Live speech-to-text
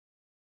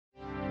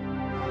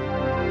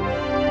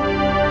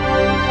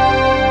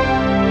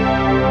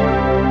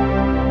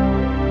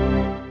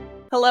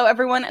Hello,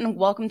 everyone, and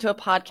welcome to a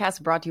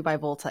podcast brought to you by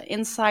Volta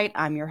Insite.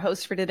 I'm your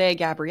host for today,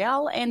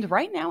 Gabrielle, and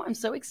right now I'm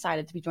so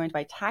excited to be joined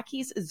by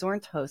Takis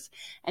Zourntos,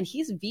 and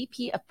he's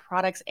VP of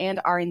Products and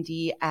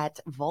R&D at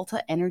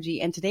Volta Energy.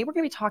 And today we're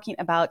going to be talking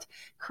about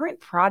current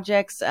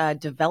projects,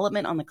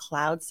 development on the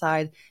cloud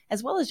side,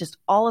 as well as just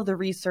all of the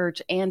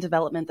research and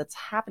development that's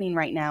happening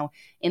right now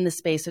in the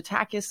space. So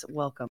Takis,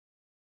 welcome.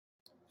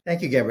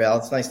 Thank you, Gabrielle.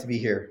 It's nice to be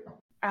here.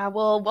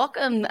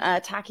 Welcome,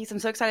 Takis. I'm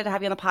so excited to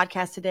have you on the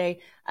podcast today.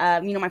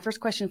 My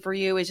first question for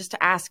you is just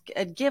to ask,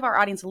 give our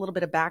audience a little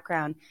bit of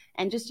background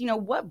and just,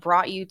 what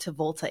brought you to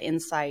Volta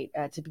Insite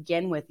to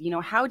begin with?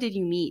 How did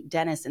you meet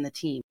Dennis and the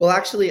team? Well,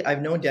 actually,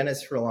 I've known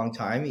Dennis for a long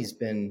time. He's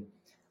been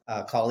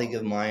a colleague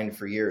of mine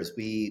for years.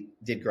 We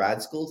did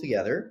grad school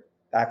together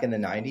back in the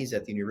 90s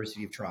at the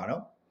University of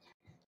Toronto.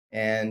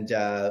 And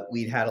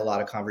we'd had a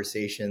lot of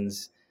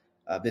conversations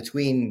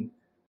between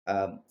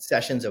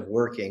sessions of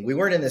working. We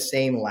weren't in the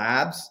same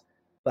labs,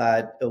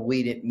 but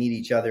we didn't meet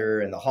each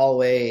other in the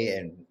hallway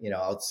and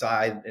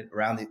outside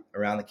around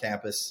the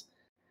campus,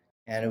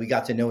 and we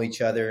got to know each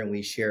other. And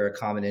we share a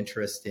common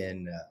interest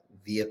in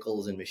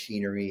vehicles and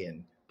machinery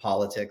and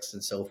politics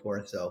and so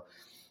forth. So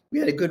we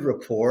had a good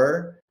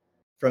rapport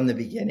from the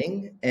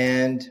beginning.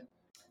 And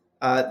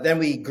then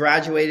we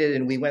graduated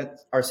and we went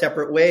our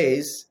separate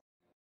ways.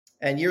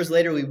 And years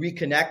later, we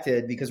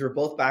reconnected because we're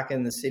both back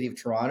in the city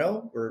of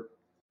Toronto.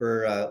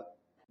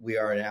 We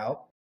are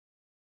now.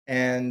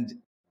 And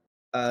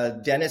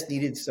Dennis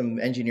needed some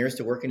engineers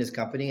to work in his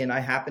company. And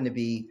I happened to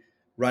be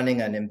running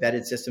an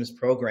embedded systems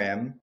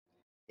program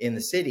in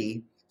the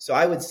city. So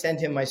I would send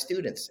him my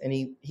students. And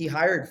he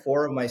hired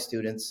 4 of my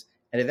students.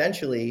 And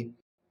eventually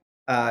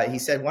he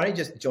said, why don't you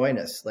just join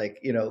us?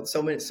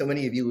 So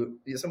many of you,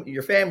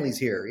 your family's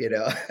here,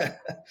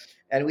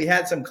 And we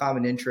had some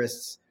common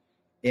interests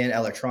in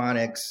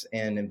electronics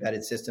and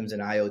embedded systems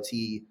and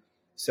IoT.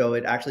 So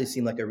it actually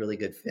seemed like a really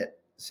good fit.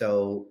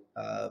 So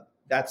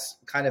that's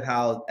kind of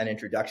how an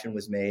introduction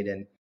was made.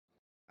 And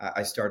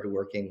I started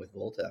working with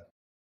Volta.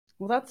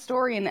 Well, that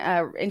story and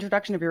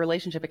introduction of your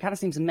relationship, it kind of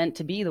seems meant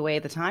to be the way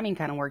the timing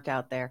kind of worked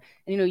out there.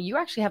 And, you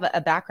actually have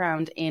a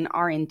background in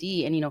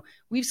R&D. And,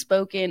 we've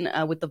spoken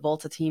with the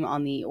Volta team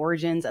on the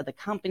origins of the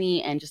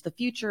company and just the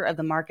future of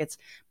the markets,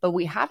 but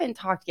we haven't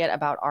talked yet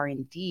about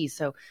R&D.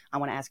 So I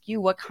want to ask you,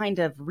 what kind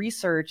of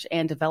research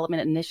and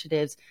development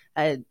initiatives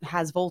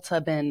has Volta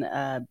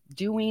been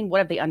doing? What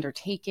have they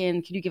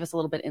undertaken? Can you give us a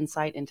little bit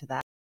insight into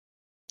that?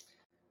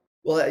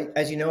 Well,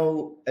 as you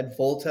know, at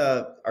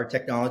Volta, our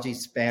technology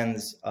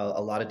spans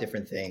a lot of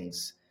different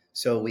things.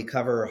 So we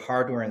cover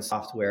hardware and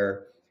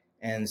software.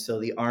 And so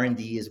the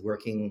R&D is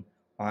working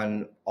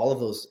on all of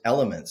those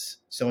elements.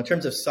 So in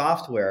terms of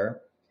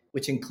software,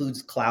 which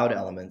includes cloud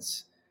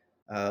elements,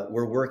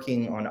 we're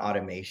working on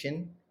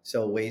automation.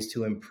 So ways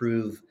to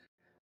improve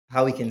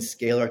how we can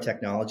scale our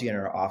technology and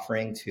our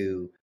offering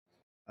to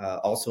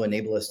also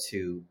enable us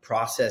to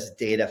process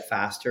data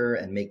faster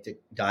and make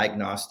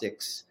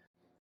diagnostics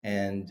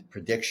and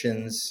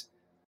predictions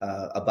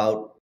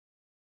about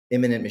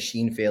imminent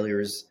machine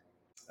failures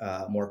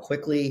more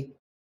quickly.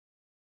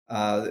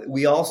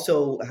 We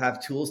also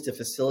have tools to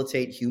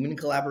facilitate human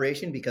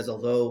collaboration because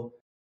although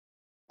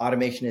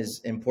automation is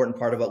an important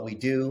part of what we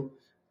do,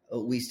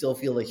 we still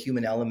feel the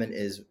human element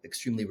is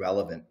extremely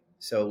relevant.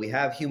 So we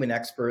have human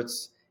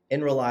experts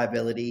in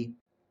reliability,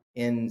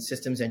 in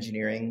systems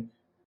engineering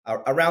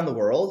around the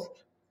world,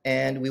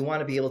 and we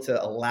want to be able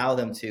to allow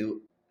them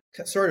to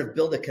sort of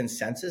build a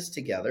consensus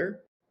together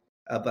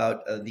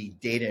about the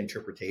data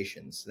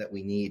interpretations that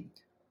we need,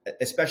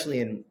 especially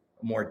in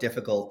more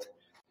difficult,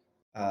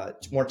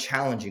 more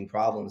challenging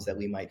problems that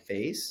we might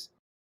face.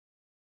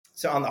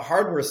 So on the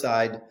hardware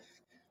side,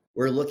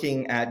 we're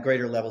looking at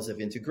greater levels of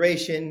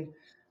integration,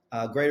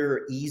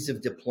 greater ease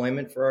of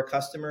deployment for our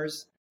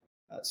customers.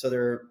 So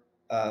there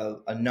are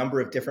a number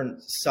of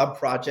different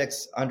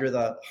sub-projects under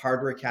the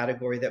hardware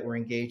category that we're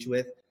engaged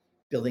with,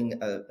 building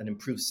an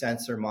improved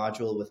sensor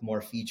module with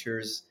more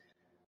features,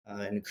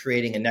 and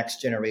creating a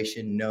next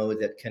generation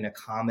node that can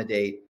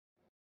accommodate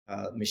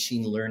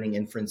machine learning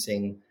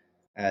inferencing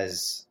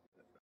as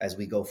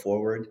we go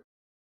forward.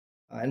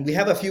 And we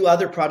have a few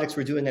other projects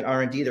we're doing in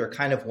R&D that are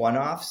kind of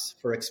one-offs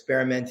for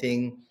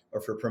experimenting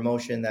or for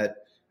promotion that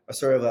are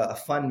sort of a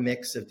fun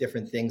mix of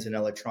different things in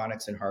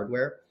electronics and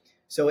hardware.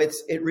 So it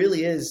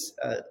really is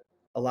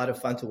a lot of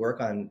fun to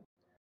work on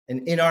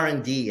in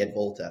R&D at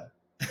Volta.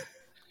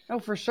 Oh,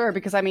 for sure.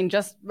 Because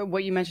just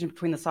what you mentioned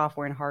between the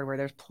software and hardware,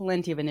 there's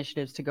plenty of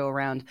initiatives to go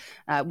around.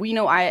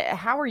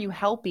 How are you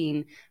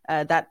helping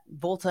that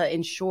Volta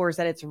ensures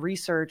that its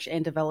research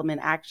and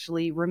development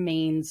actually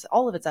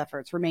all of its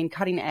efforts remain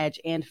cutting edge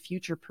and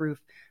future proof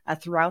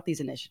throughout these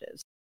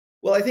initiatives?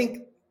 Well, I think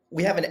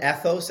we have an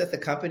ethos at the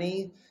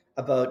company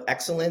about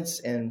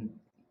excellence and,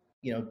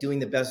 doing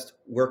the best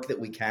work that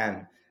we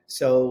can.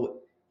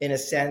 So in a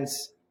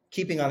sense,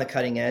 keeping on the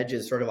cutting edge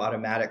is sort of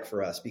automatic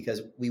for us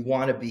because we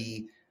want to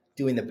be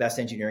doing the best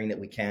engineering that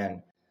we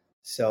can.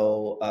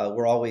 So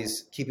we're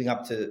always keeping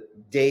up to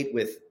date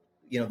with,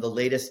 the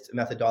latest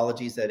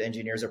methodologies that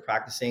engineers are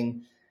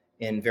practicing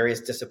in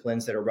various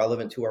disciplines that are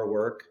relevant to our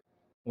work.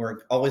 We're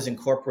always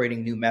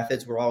incorporating new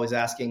methods. We're always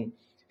asking,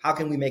 how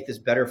can we make this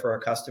better for our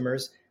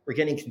customers? We're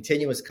getting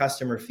continuous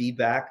customer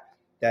feedback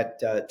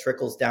that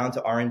trickles down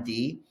to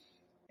R&D.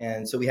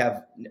 And so we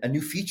have a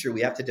new feature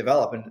we have to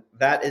develop, and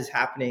that is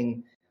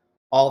happening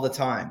all the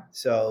time.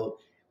 So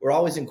we're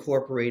always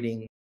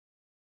incorporating,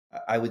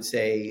 I would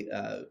say,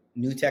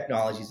 new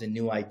technologies and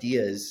new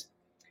ideas.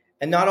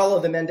 And not all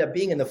of them end up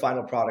being in the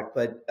final product,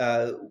 but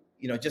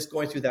just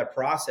going through that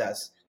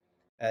process,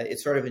 it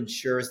sort of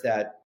ensures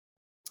that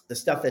the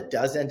stuff that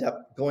does end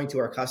up going to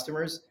our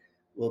customers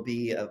will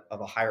be of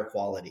a higher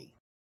quality.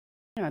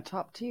 Yeah,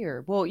 top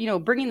tier. Well,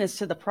 bringing this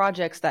to the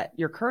projects that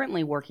you're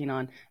currently working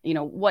on,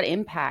 what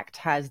impact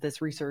has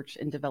this research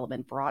and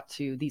development brought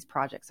to these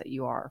projects that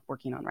you are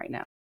working on right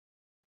now?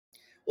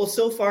 Well,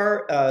 so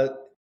far,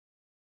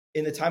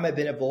 in the time I've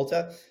been at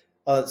Volta,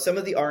 some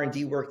of the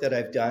R&D work that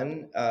I've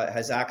done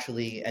has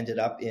actually ended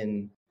up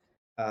in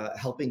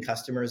helping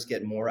customers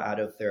get more out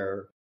of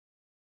their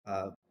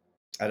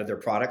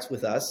products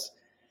with us.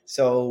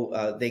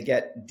 So they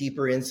get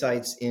deeper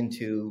insights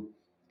into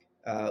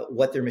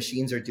what their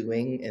machines are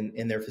doing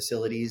in their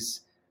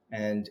facilities,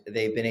 and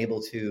we've been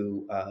able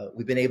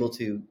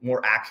to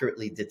more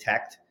accurately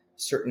detect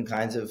certain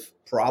kinds of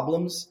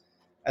problems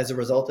as a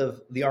result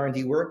of the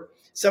R&D work.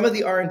 Some of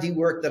the R&D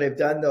work that I've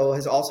done, though,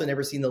 has also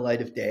never seen the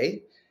light of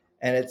day,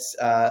 and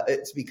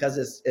it's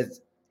because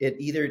it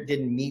either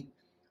didn't meet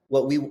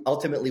what we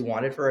ultimately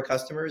wanted for our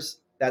customers,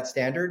 that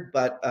standard,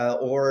 but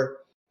or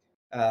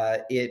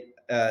it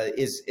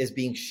is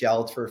being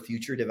shelved for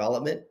future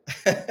development.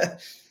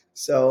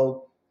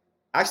 So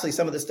actually,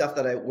 some of the stuff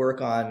that I work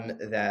on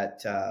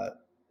that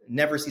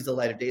never sees the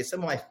light of day is some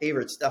of my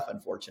favorite stuff,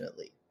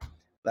 unfortunately,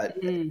 but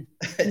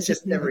it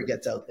just never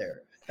gets out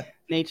there.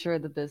 Nature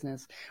of the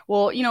business.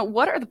 Well,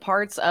 what are the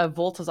parts of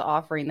Volta's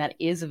offering that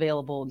is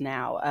available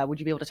now? Would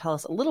you be able to tell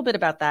us a little bit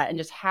about that and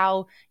just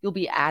how you'll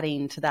be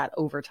adding to that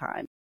over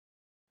time?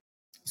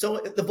 So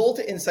the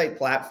Volta Insite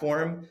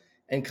platform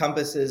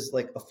encompasses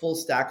like a full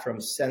stack from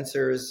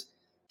sensors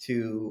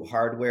to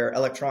hardware,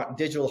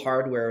 digital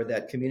hardware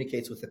that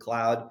communicates with the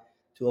cloud,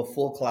 to a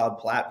full cloud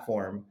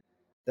platform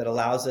that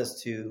allows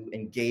us to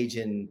engage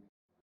in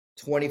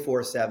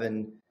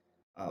 24/7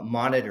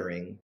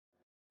 monitoring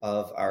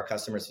of our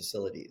customers'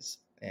 facilities.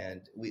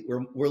 And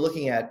we're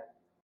looking at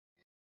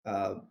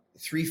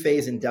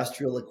three-phase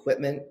industrial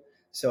equipment.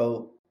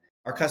 So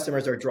our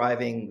customers are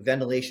driving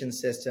ventilation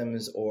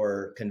systems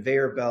or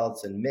conveyor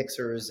belts and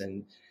mixers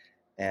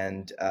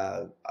and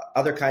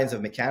other kinds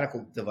of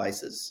mechanical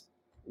devices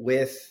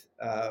with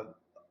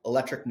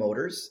electric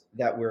motors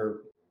that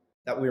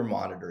we're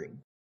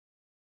monitoring.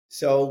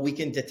 So we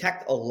can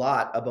detect a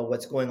lot about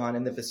what's going on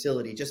in the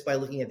facility just by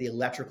looking at the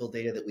electrical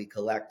data that we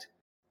collect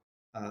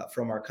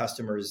from our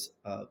customers'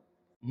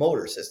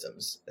 motor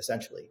systems,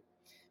 essentially,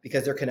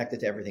 because they're connected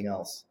to everything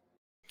else.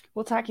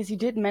 Well, Takis, you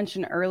did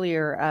mention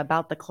earlier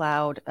about the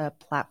cloud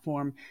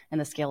platform and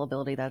the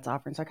scalability that's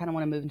offering. So I kind of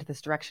want to move into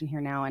this direction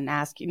here now and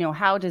ask,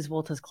 how does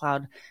Volta's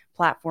cloud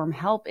platform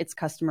help its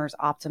customers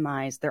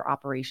optimize their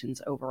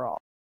operations overall?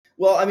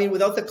 Well, I mean,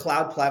 without the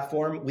cloud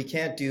platform, we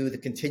can't do the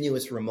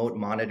continuous remote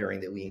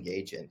monitoring that we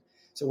engage in.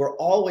 So we're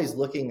always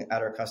looking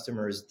at our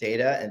customers'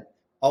 data and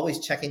always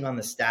checking on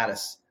the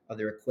status of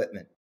their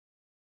equipment.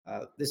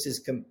 This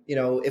is,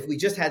 if we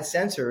just had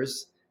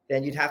sensors,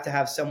 then you'd have to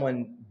have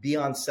someone be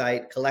on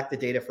site, collect the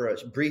data for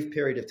a brief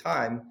period of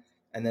time,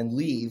 and then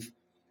leave,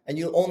 and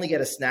you'll only get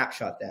a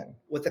snapshot then.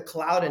 What the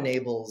cloud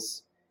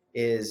enables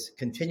is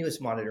continuous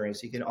monitoring,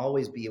 so you can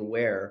always be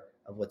aware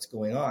of what's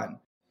going on.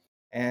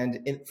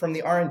 And from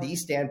the R&D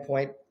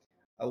standpoint,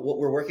 what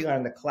we're working on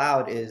in the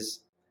cloud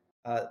is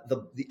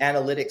the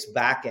analytics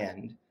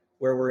backend,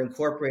 where we're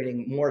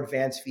incorporating more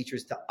advanced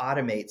features to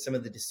automate some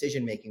of the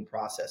decision-making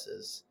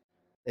processes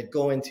that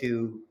go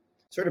into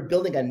sort of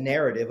building a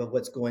narrative of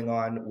what's going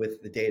on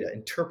with the data,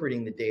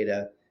 interpreting the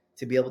data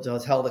to be able to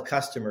tell the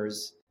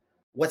customers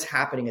what's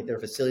happening at their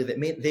facility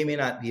that they may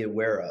not be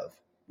aware of,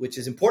 which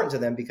is important to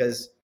them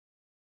because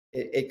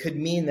it could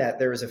mean that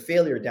there is a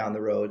failure down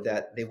the road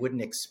that they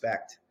wouldn't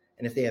expect.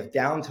 And if they have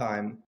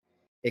downtime,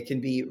 it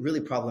can be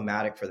really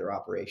problematic for their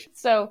operation.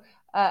 So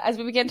as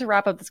we begin to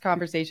wrap up this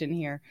conversation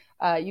here,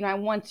 I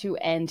want to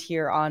end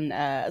here on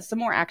some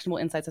more actionable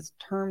insights in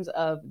terms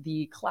of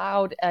the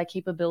cloud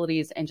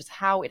capabilities and just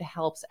how it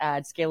helps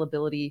add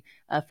scalability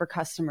for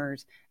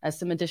customers,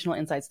 some additional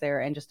insights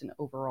there, and just an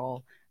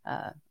overall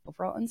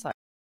insight.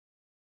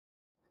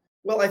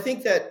 Well, I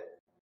think that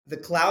the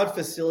cloud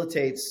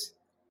facilitates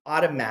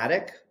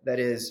automatic, that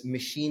is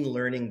machine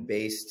learning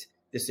based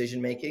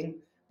decision making,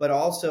 but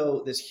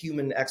also this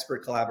human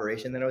expert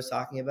collaboration that I was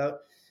talking about.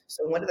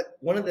 So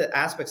one of the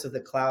aspects of the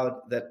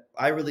cloud that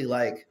I really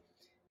like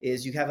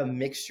is you have a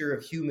mixture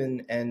of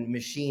human and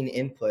machine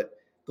input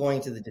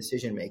going to the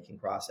decision-making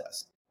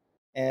process.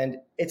 And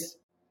it's,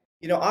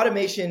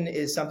 automation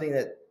is something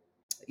that,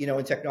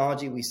 in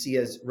technology we see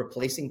as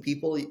replacing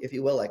people, if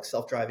you will, like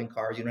self-driving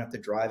cars, you don't have to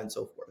drive and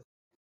so forth.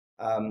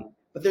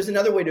 But there's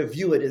another way to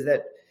view it, is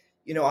that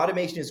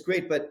automation is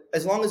great, but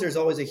as long as there's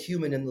always a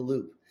human in the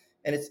loop.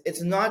 And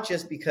it's not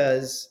just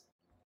because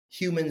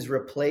humans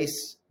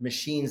replace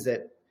machines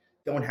that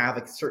don't have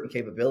a certain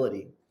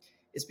capability.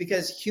 It's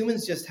because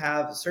humans just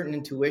have certain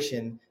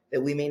intuition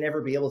that we may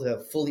never be able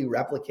to fully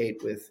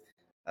replicate with,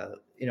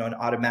 an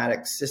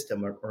automatic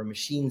system or a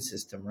machine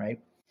system, right?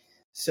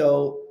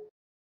 So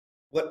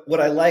what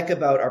I like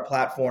about our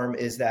platform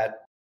is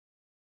that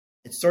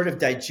it sort of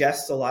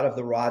digests a lot of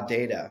the raw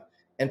data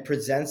and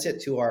presents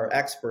it to our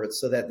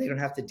experts so that they don't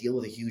have to deal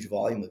with a huge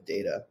volume of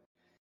data.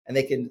 And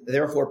they can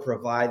therefore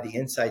provide the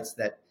insights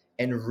that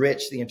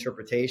enrich the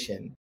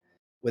interpretation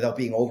without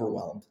being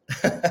overwhelmed.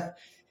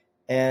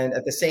 And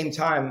at the same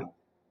time,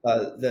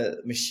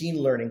 the machine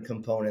learning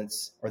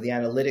components or the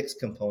analytics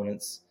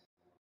components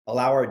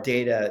allow our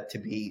data to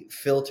be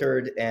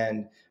filtered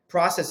and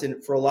processed,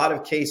 and for a lot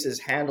of cases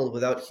handled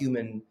without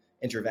human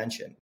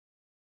intervention.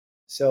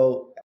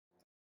 So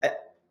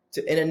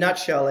in a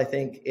nutshell, I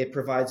think it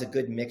provides a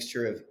good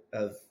mixture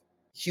of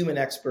human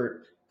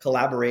expert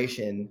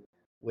collaboration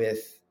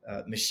with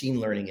machine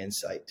learning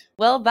insight.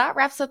 Well, that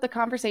wraps up the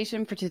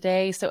conversation for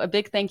today. So a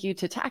big thank you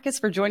to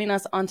Takis for joining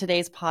us on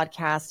today's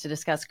podcast to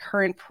discuss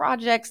current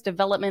projects,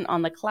 development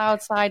on the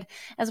cloud side,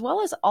 as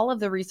well as all of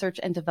the research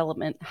and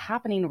development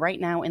happening right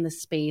now in the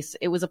space.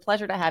 It was a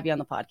pleasure to have you on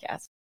the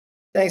podcast.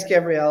 Thanks,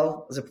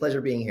 Gabrielle. It was a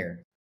pleasure being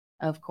here.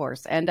 Of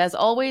course. And as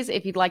always,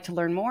 if you'd like to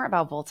learn more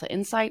about Volta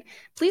Insite,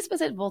 please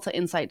visit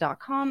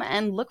voltainsight.com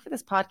and look for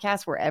this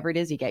podcast wherever it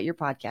is you get your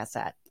podcasts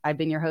at. I've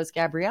been your host,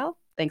 Gabrielle.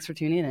 Thanks for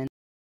tuning in.